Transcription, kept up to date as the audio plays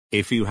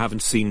If you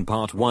haven't seen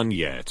part 1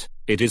 yet,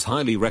 it is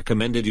highly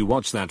recommended you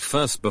watch that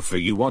first before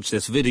you watch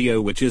this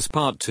video, which is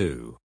part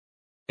 2.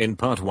 In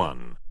part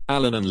 1,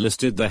 Alan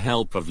enlisted the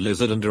help of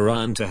Lizard and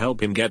Orion to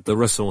help him get the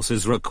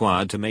resources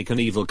required to make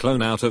an evil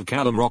clone out of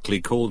Callum Rockley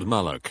called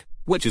Mullock,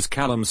 which is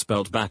Callum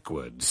spelt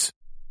backwards.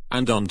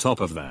 And on top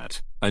of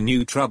that, a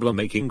new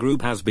troublemaking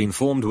group has been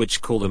formed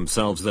which call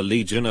themselves the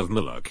Legion of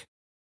Mullock.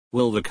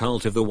 Will the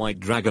cult of the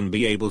White Dragon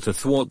be able to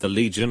thwart the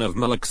Legion of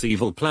Mullock's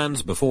evil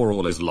plans before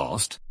all is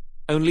lost?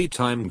 Only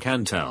time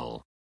can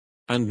tell.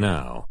 And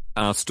now,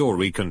 our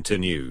story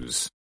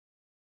continues.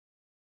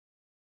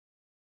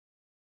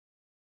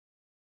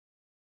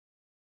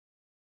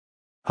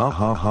 Ha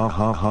ha ha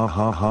ha ha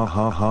ha ha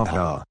ha ha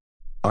ha.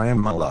 I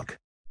am Mullock.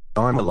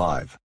 I'm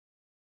alive.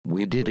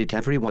 We did it,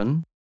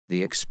 everyone.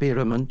 The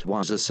experiment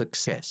was a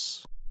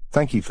success.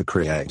 Thank you for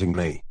creating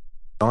me.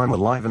 I'm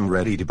alive and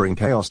ready to bring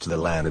chaos to the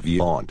land of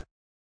Yond.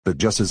 But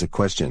just as a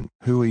question,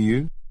 who are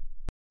you?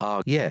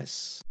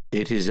 Yes,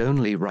 it is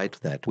only right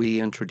that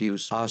we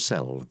introduce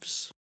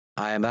ourselves.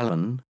 I am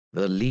Alan,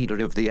 the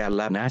leader of the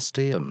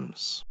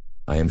Alanastiums.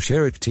 I am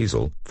Sheriff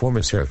Teasle,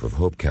 former Sheriff of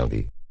Hope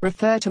County.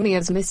 Refer to me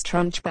as Miss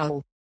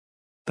Trunchbull.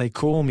 They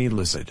call me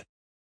Lizard.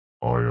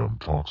 I am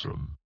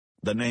Toxin.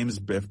 The name's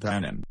Biff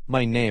Tannen.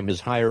 My name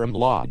is Hiram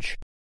Lodge.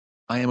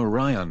 I am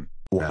Orion.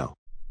 Wow.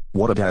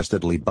 What a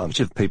dastardly bunch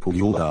of people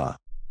you all are.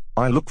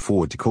 I look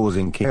forward to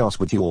causing chaos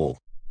with you all.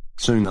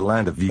 Soon the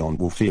land of Yond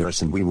will fear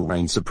us and we will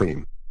reign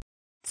supreme.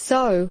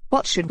 So,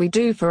 what should we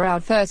do for our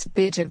first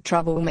bit of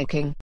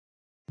troublemaking?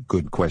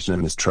 Good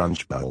question, Miss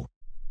Trunchbull.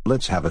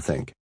 Let's have a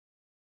think.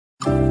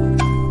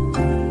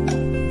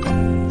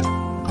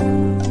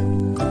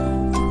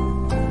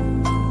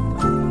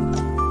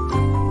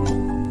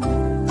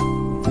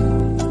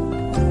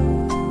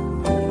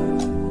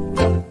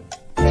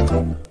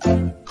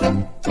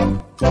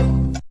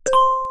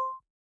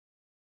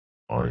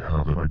 I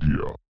have an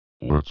idea.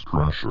 Let's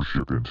crash our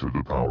ship into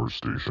the power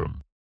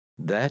station.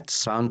 That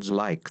sounds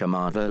like a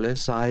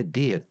marvelous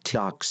idea,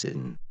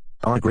 Toxin.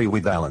 I agree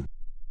with Alan.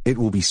 It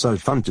will be so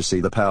fun to see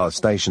the power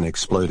station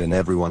explode and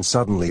everyone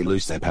suddenly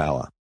lose their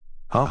power.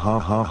 Ha ha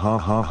ha ha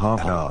ha ha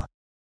ha.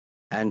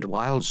 And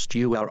whilst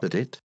you are at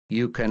it,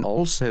 you can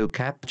also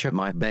capture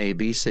my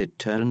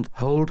babysitter and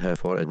hold her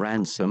for a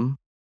ransom.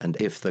 And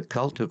if the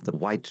cult of the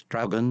White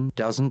Dragon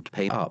doesn't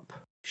pay up,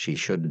 she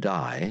should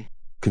die.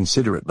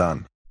 Consider it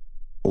done.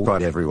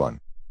 Alright everyone.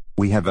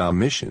 We have our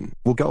mission.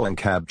 We'll go and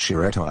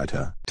capture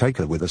Agatha, take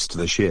her with us to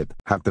the ship,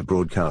 hack the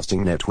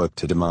broadcasting network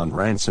to demand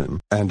ransom,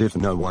 and if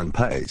no one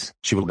pays,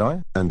 she will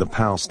die, and the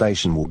power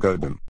station will go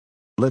boom.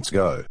 Let's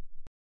go.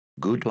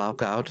 Good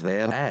luck out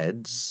there,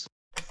 lads.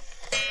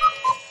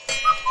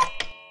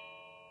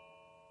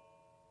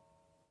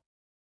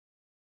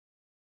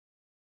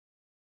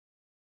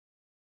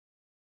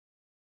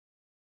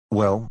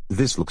 Well,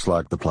 this looks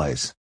like the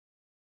place.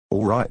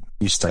 Alright,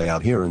 you stay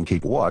out here and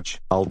keep watch.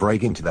 I'll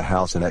break into the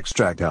house and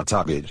extract our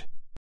target.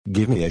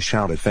 Give me a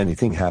shout if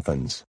anything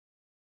happens.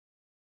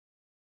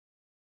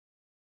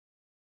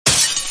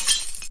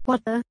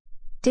 What the?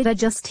 Did I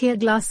just hear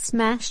glass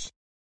smash?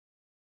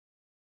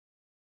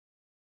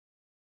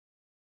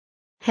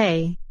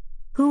 Hey.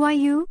 Who are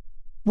you?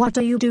 What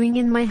are you doing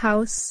in my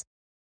house?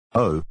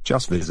 Oh,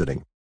 just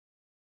visiting.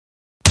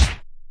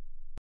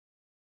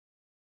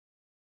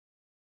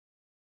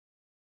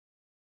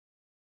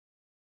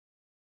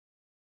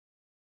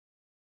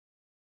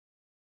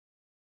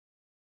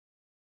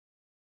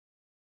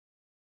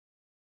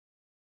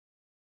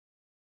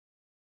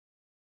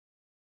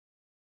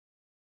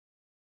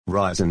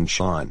 Rise and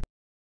shine.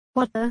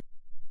 What the?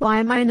 Why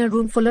am I in a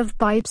room full of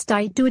pipes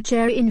tied to a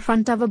chair in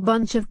front of a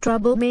bunch of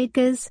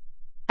troublemakers?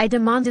 I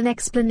demand an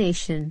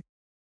explanation.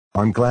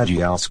 I'm glad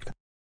you asked.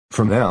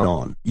 From now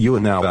on, you are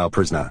now our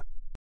prisoner.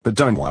 But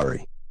don't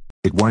worry.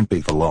 It won't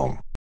be for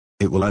long.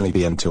 It will only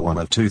be until one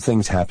of two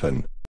things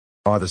happen.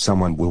 Either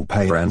someone will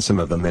pay a ransom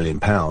of £1 million,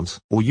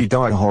 or you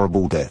die a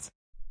horrible death.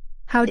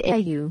 How dare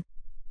you?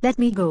 Let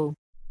me go.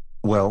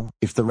 Well,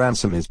 if the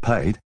ransom is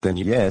paid, then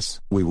yes,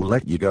 we will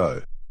let you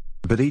go.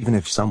 But even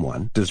if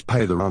someone does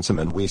pay the ransom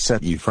and we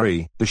set you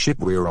free, the ship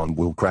we're on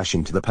will crash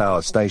into the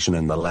power station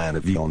and the land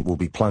of Yond will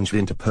be plunged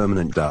into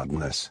permanent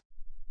darkness.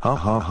 Ha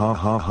ha ha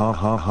ha ha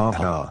ha ha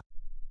ha.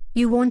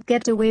 You won't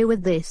get away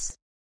with this.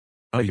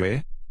 Oh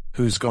yeah?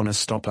 Who's gonna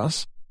stop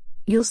us?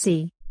 You'll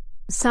see.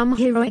 Some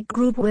heroic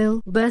group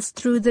will burst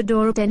through the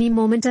door at any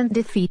moment and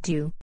defeat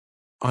you.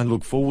 I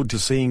look forward to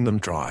seeing them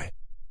try.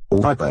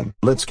 Alright then,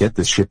 let's get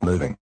this ship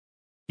moving.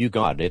 You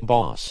got it,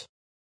 boss.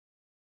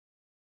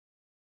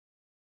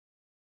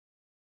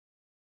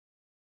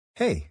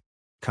 Hey,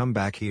 come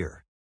back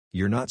here.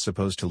 You're not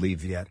supposed to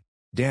leave yet.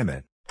 Damn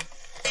it.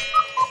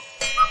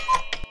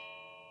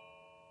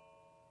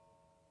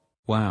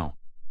 Wow.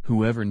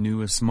 Whoever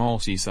knew a small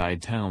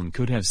seaside town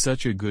could have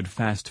such a good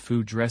fast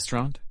food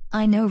restaurant?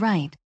 I know,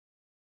 right?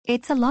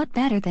 It's a lot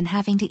better than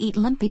having to eat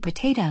lumpy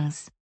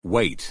potatoes.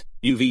 Wait,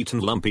 you've eaten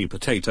lumpy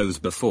potatoes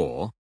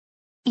before?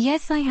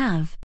 Yes, I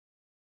have.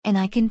 And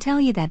I can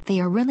tell you that they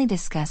are really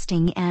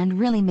disgusting and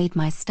really made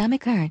my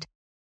stomach hurt.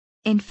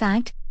 In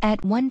fact,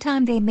 at one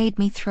time they made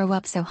me throw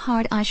up so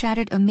hard I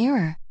shattered a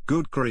mirror.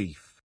 Good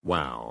grief.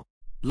 Wow.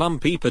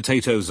 Lumpy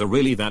potatoes are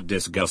really that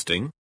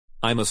disgusting?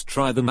 I must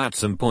try them at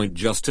some point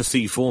just to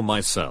see for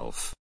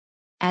myself.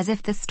 As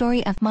if the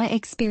story of my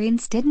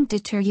experience didn't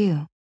deter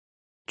you.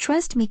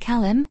 Trust me,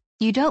 Callum,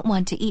 you don't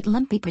want to eat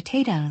lumpy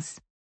potatoes.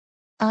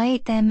 I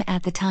ate them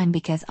at the time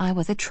because I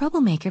was a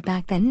troublemaker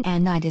back then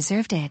and I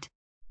deserved it.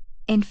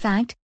 In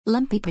fact,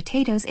 lumpy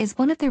potatoes is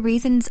one of the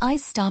reasons I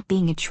stopped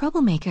being a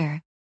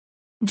troublemaker.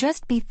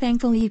 Just be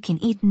thankful you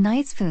can eat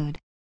nice food.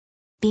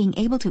 Being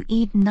able to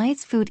eat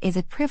nice food is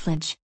a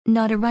privilege,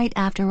 not a right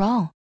after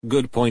all.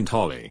 Good point,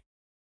 Holly.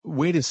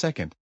 Wait a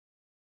second.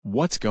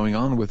 What's going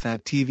on with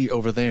that TV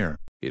over there?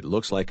 It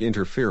looks like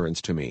interference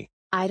to me.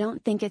 I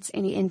don't think it's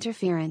any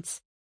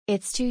interference.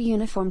 It's too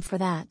uniform for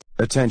that.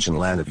 Attention,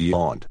 land of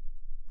Yond.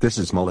 This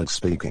is Moloch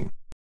speaking.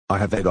 I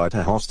have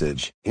Agatha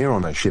hostage, here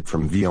on a ship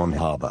from Vion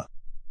Harbor.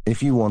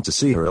 If you want to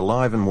see her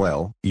alive and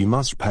well, you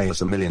must pay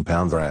us £1 million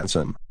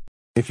ransom.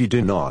 If you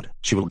do not,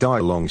 she will die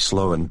a long,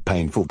 slow and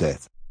painful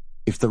death.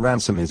 If the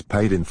ransom is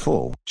paid in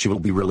full, she will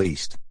be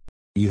released.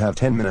 You have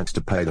 10 minutes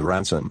to pay the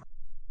ransom.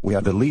 We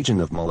are the Legion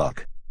of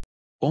Moloch.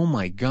 Oh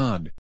my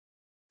God.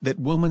 That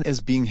woman is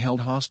being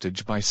held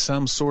hostage by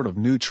some sort of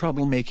new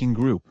troublemaking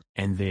group.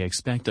 And they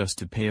expect us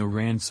to pay a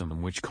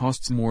ransom which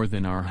costs more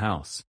than our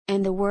house.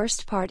 And the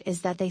worst part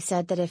is that they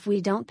said that if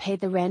we don't pay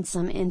the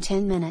ransom in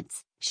 10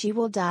 minutes, she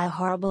will die a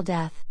horrible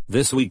death.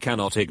 This we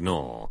cannot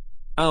ignore.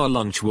 Our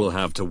lunch will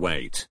have to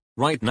wait.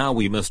 Right now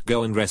we must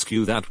go and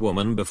rescue that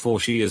woman before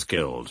she is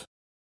killed.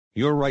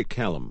 You're right,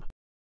 Callum.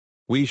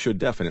 We should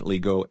definitely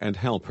go and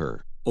help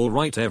her.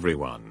 Alright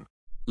everyone.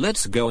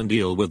 Let's go and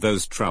deal with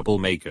those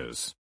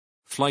troublemakers.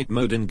 Flight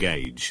mode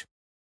engage.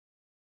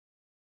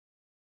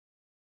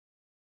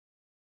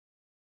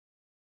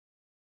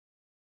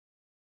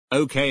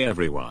 Okay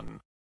everyone.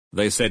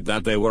 They said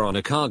that they were on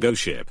a cargo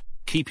ship.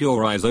 Keep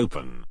your eyes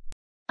open.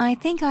 I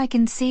think I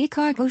can see a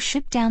cargo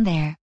ship down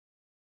there.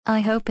 I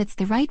hope it's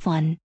the right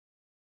one.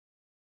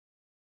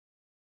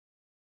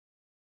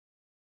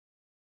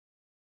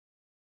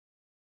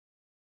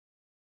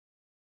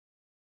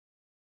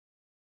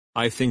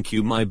 I think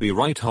you might be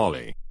right,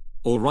 Holly.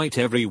 Alright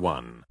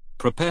everyone,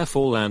 prepare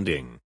for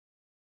landing.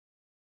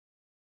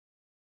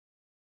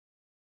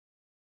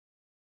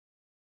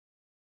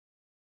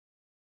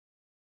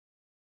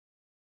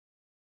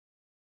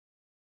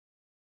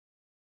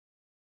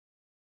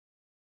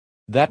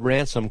 That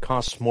ransom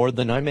costs more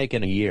than I make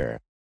in a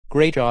year.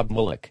 Great job,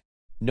 Moloch.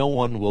 No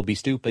one will be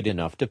stupid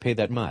enough to pay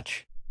that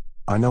much.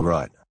 I know,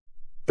 right?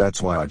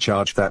 That's why I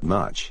charge that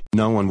much.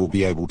 No one will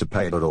be able to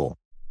pay it at all.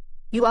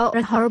 You are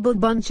a horrible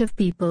bunch of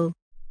people.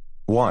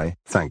 Why,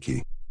 thank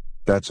you.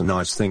 That's a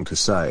nice thing to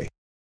say.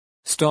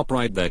 Stop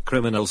right there,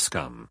 criminal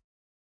scum.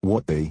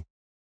 What the?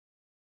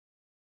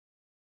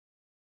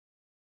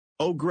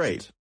 Oh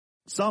great.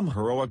 Some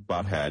heroic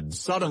buttheads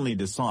suddenly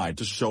decide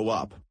to show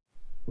up.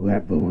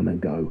 Let the woman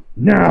go.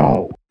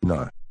 Now!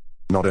 No.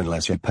 Not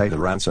unless you pay the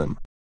ransom.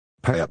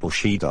 Pay up or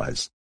she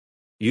dies.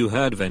 You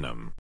heard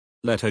Venom.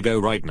 Let her go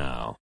right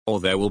now,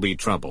 or there will be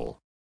trouble.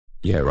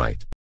 Yeah,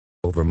 right.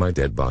 Over my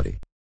dead body.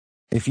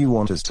 If you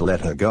want us to let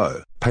her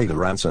go, pay the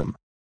ransom.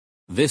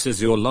 This is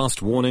your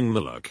last warning,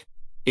 Moloch.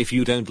 If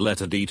you don't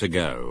let Agatha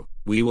go,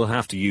 we will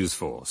have to use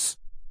force.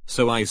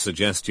 So I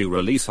suggest you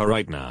release her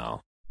right now.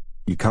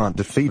 You can't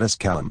defeat us,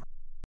 Callum.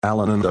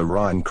 Alan and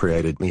Orion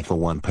created me for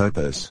one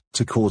purpose,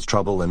 to cause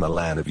trouble in the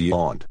land of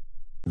Yond.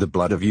 The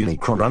blood of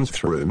Unicron runs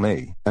through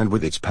me, and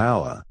with its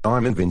power,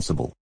 I'm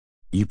invincible.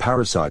 You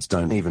parasites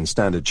don't even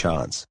stand a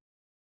chance.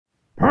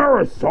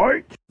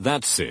 Parasite?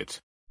 That's it.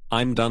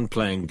 I'm done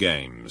playing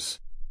games.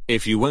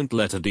 If you won't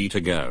let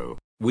Agatha go,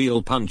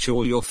 we'll punch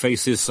all your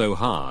faces so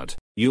hard,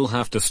 you'll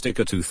have to stick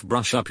a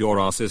toothbrush up your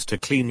asses to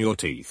clean your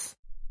teeth.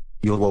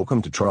 You're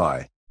welcome to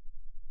try.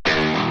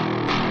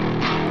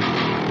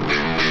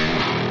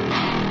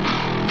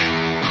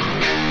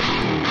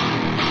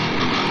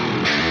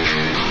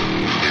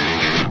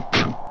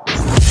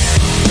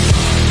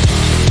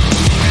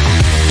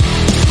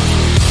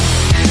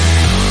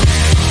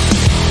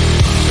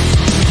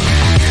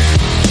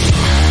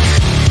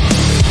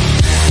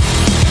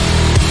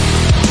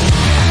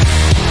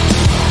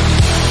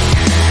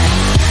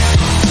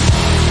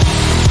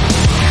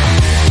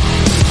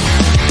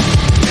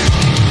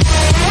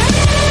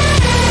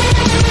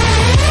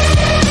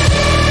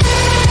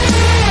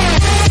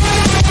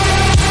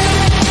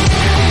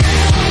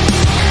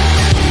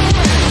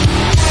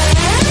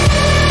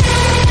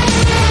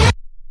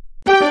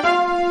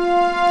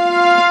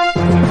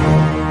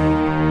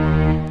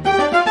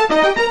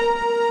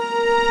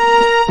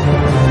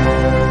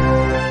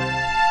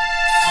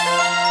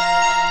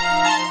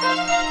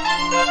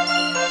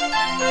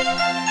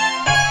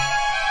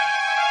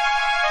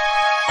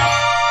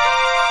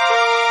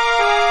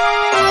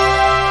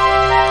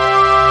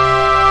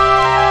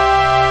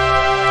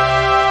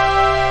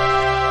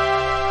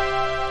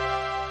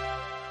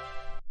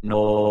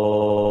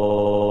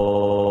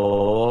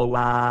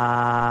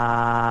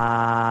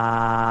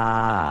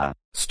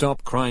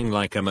 crying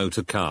like a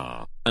motor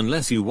car,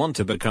 unless you want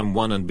to become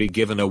one and be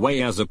given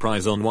away as a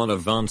prize on one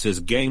of Vance's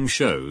game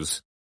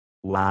shows.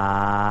 Wow.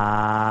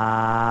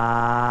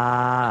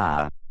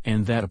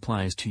 And that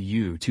applies to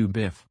you too,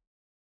 Biff.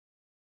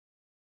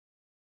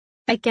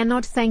 I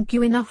cannot thank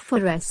you enough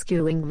for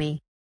rescuing me.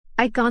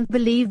 I can't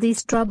believe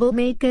these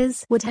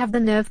troublemakers would have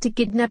the nerve to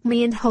kidnap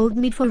me and hold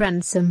me for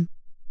ransom.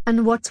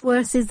 And what's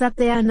worse is that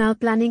they are now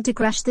planning to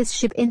crash this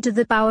ship into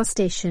the power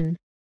station.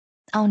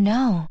 Oh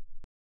no.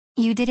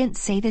 You didn't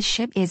say the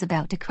ship is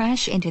about to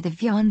crash into the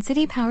Vion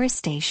City power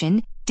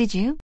station, did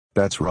you?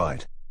 That's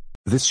right.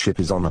 This ship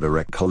is on a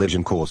direct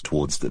collision course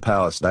towards the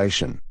power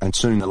station, and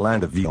soon the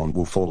land of Vion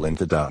will fall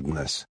into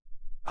darkness.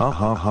 Ha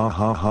ha ha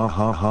ha ha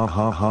ha ha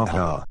ha ha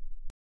ha.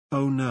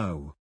 Oh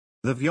no.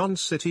 The Vion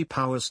City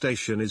power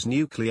station is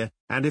nuclear,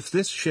 and if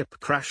this ship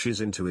crashes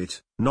into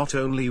it, not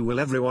only will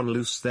everyone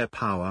lose their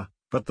power,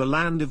 but the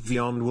land of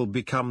Vion will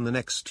become the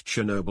next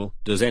Chernobyl.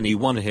 Does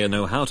anyone here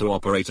know how to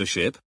operate a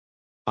ship?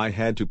 I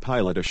had to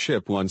pilot a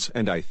ship once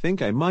and I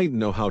think I might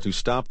know how to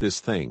stop this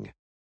thing.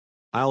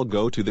 I'll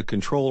go to the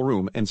control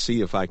room and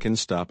see if I can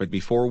stop it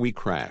before we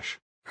crash.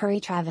 Hurry,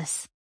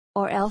 Travis.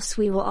 Or else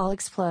we will all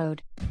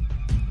explode.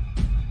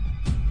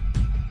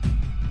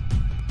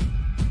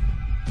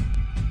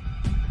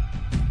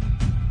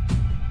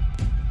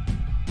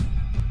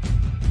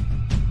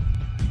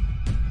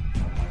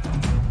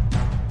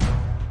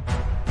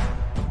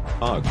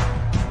 Ugh.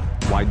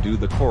 Why do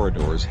the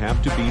corridors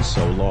have to be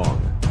so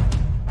long?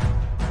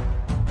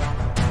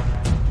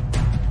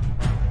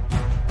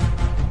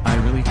 I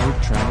really hope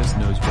Travis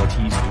knows what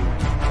he's doing.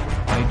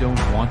 I don't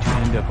want to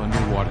end up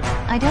underwater.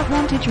 I don't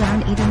want to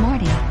drown either,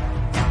 Marty.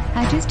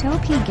 I just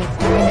hope he gets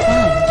there in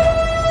time.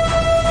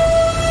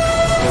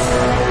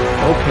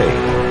 Okay,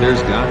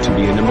 there's got to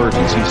be an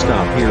emergency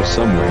stop here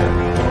somewhere.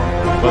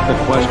 But the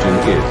question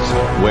is,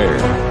 where?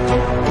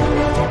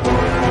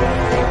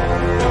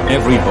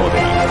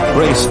 Everybody,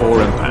 brace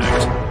for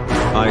impact.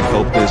 I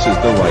hope this is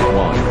the right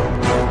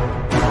one.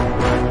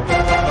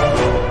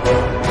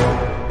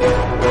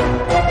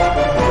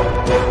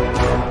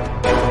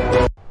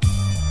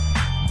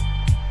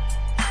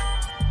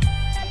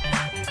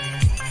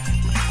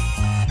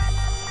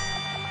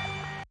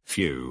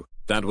 Phew,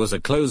 that was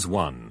a close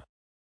one.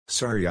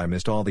 Sorry I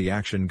missed all the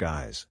action,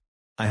 guys.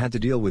 I had to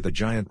deal with a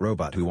giant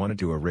robot who wanted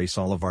to erase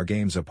all of our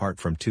games apart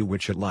from two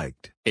which it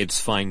liked.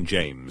 It's fine,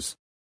 James.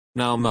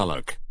 Now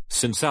Mullock,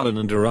 since Alan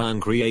and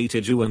Orion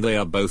created you and they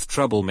are both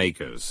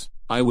troublemakers,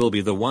 I will be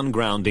the one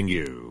grounding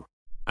you.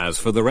 As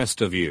for the rest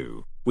of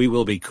you, we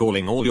will be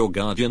calling all your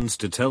guardians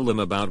to tell them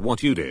about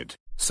what you did,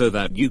 so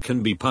that you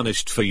can be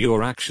punished for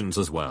your actions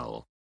as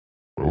well.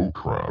 Oh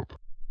crap.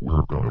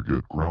 We're gonna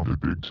get grounded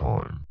big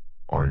time.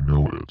 I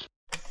know it.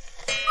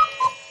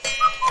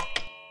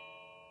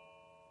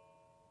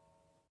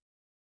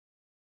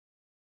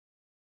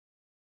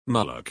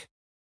 Mullock.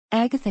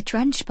 Agatha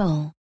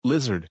Trunchbull.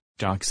 Lizard.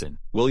 Toxin.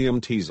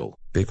 William Teasle.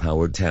 Biff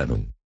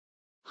Tannen.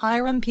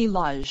 Hiram P.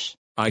 Lodge.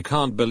 I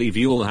can't believe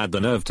you all had the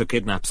nerve to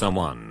kidnap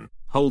someone,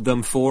 hold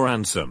them for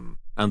ransom,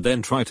 and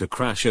then try to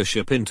crash a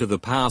ship into the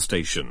power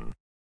station.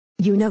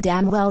 You know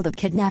damn well that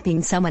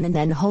kidnapping someone and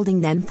then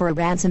holding them for a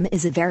ransom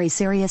is a very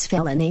serious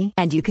felony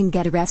and you can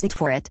get arrested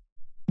for it.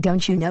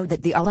 Don't you know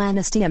that the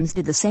Alanistiums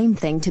did the same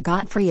thing to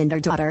Godfrey and their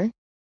daughter?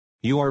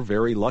 You are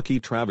very lucky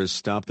Travis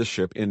stopped the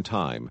ship in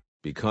time,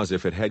 because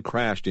if it had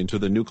crashed into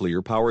the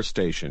nuclear power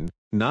station,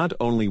 not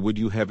only would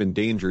you have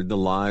endangered the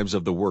lives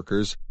of the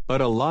workers, but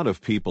a lot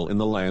of people in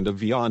the land of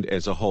Vion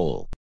as a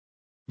whole.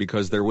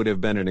 Because there would have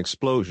been an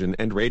explosion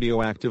and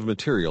radioactive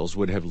materials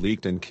would have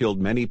leaked and killed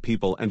many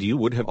people and you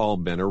would have all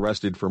been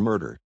arrested for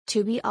murder.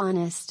 To be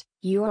honest,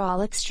 you are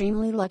all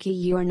extremely lucky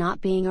you are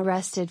not being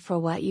arrested for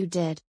what you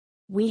did.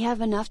 We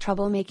have enough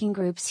troublemaking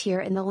groups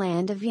here in the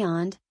land of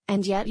Vion,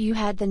 and yet you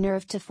had the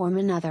nerve to form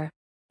another.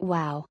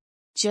 Wow.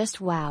 Just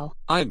wow.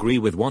 I agree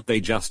with what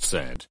they just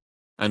said.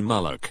 And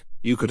Mullock,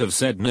 you could have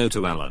said no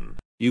to Alan,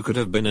 you could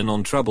have been a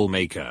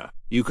non-troublemaker,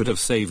 you could have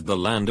saved the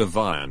land of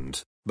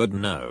Viand, but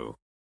no.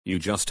 You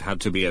just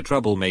had to be a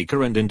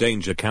troublemaker and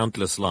endanger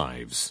countless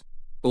lives.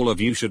 All of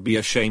you should be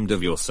ashamed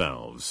of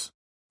yourselves.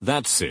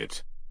 That's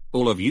it.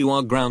 All of you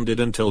are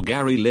grounded until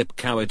Gary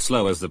Lipkowitz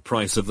lowers the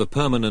price of the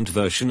permanent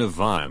version of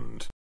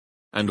Viand.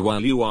 And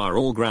while you are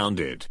all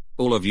grounded,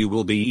 all of you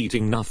will be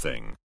eating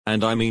nothing,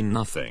 and I mean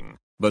nothing,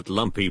 but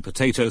lumpy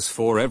potatoes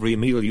for every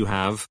meal you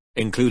have,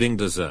 including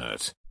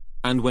dessert.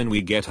 And when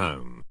we get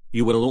home,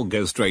 you will all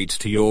go straight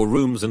to your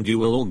rooms and you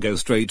will all go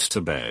straight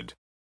to bed.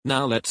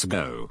 Now let's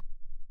go.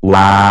 Wow.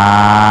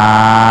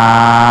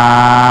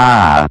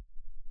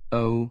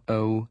 Oh.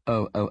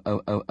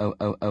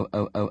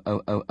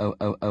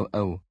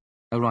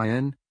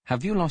 Orion,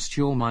 have you lost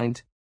your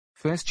mind?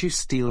 First you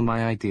steal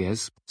my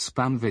ideas,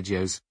 spam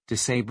videos,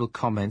 disable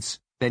comments,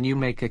 then you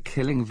make a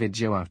killing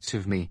video out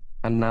of me,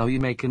 and now you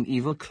make an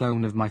evil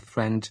clone of my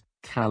friend,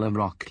 Callum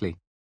Rockley.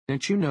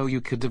 Don't you know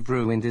you could have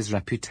ruined his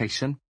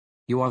reputation?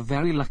 You are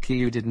very lucky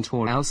you didn't,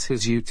 or else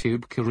his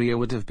YouTube career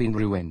would have been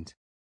ruined.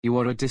 You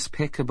are a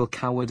despicable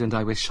coward and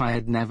I wish I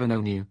had never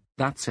known you,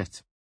 that's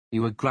it.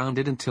 You are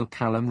grounded until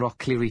Callum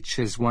Rockley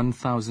reaches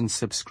 1,000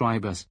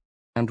 subscribers.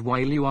 And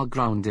while you are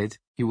grounded,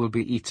 you will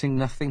be eating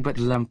nothing but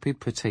lumpy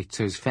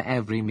potatoes for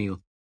every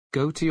meal.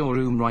 Go to your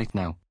room right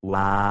now.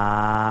 Wow.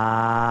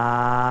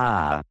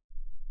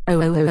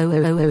 Oh.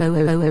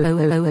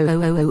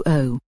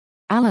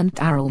 Alan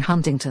Darrell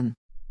Huntington.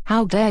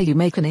 How dare you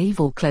make an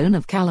evil clone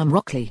of Callum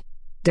Rockley?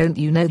 Don't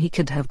you know he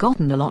could have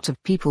gotten a lot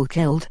of people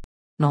killed?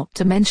 Not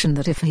to mention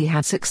that if he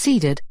had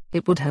succeeded,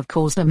 it would have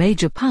caused a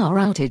major power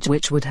outage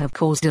which would have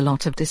caused a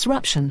lot of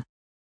disruption.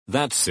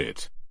 That's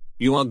it.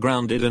 You are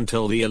grounded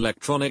until the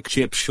electronic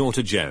chip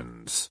shortage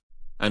ends.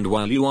 And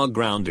while you are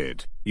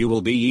grounded, you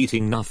will be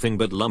eating nothing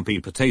but lumpy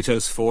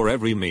potatoes for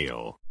every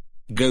meal.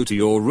 Go to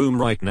your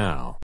room right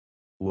now.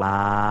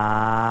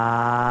 Wow.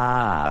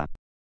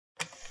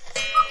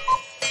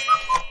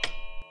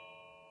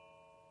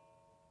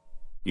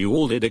 You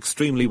all did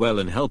extremely well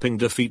in helping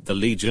defeat the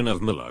Legion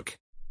of Moloch.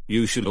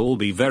 You should all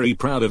be very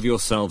proud of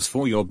yourselves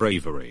for your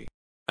bravery.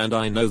 And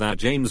I know that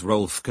James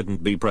Rolfe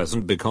couldn't be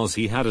present because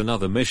he had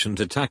another mission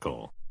to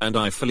tackle, and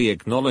I fully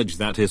acknowledge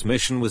that his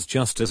mission was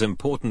just as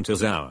important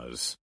as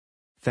ours.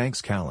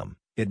 Thanks, Callum,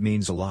 it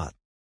means a lot.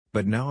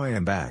 But now I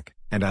am back,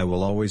 and I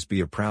will always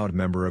be a proud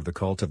member of the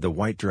Cult of the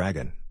White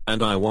Dragon.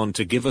 And I want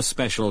to give a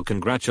special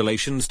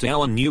congratulations to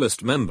our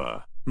newest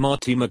member,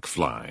 Marty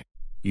Mcfly.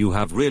 You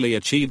have really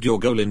achieved your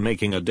goal in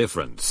making a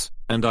difference,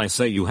 and I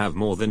say you have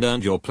more than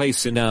earned your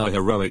place in our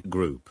heroic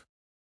group.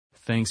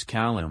 Thanks,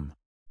 Callum.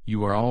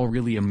 You are all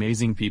really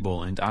amazing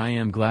people and I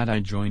am glad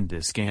I joined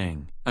this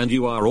gang. And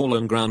you are all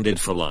ungrounded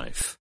for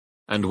life.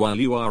 And while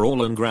you are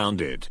all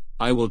ungrounded,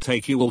 I will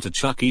take you all to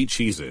Chuck E.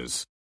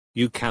 Cheese's.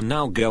 You can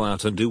now go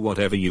out and do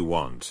whatever you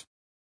want.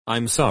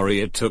 I'm sorry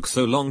it took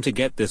so long to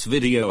get this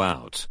video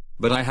out,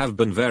 but I have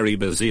been very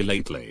busy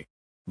lately.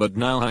 But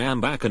now I am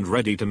back and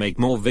ready to make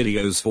more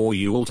videos for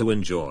you all to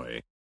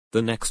enjoy.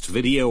 The next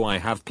video I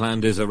have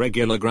planned is a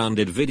regular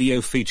grounded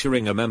video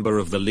featuring a member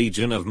of the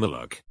Legion of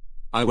Moloch.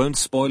 I won't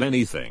spoil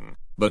anything,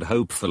 but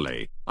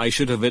hopefully, I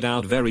should have it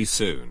out very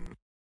soon.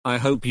 I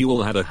hope you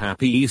all had a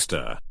happy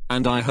Easter,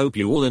 and I hope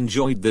you all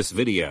enjoyed this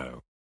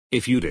video.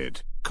 If you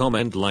did,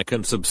 comment, like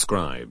and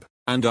subscribe,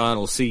 and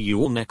I'll see you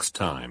all next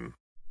time.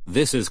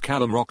 This is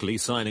Callum Rockley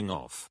signing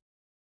off.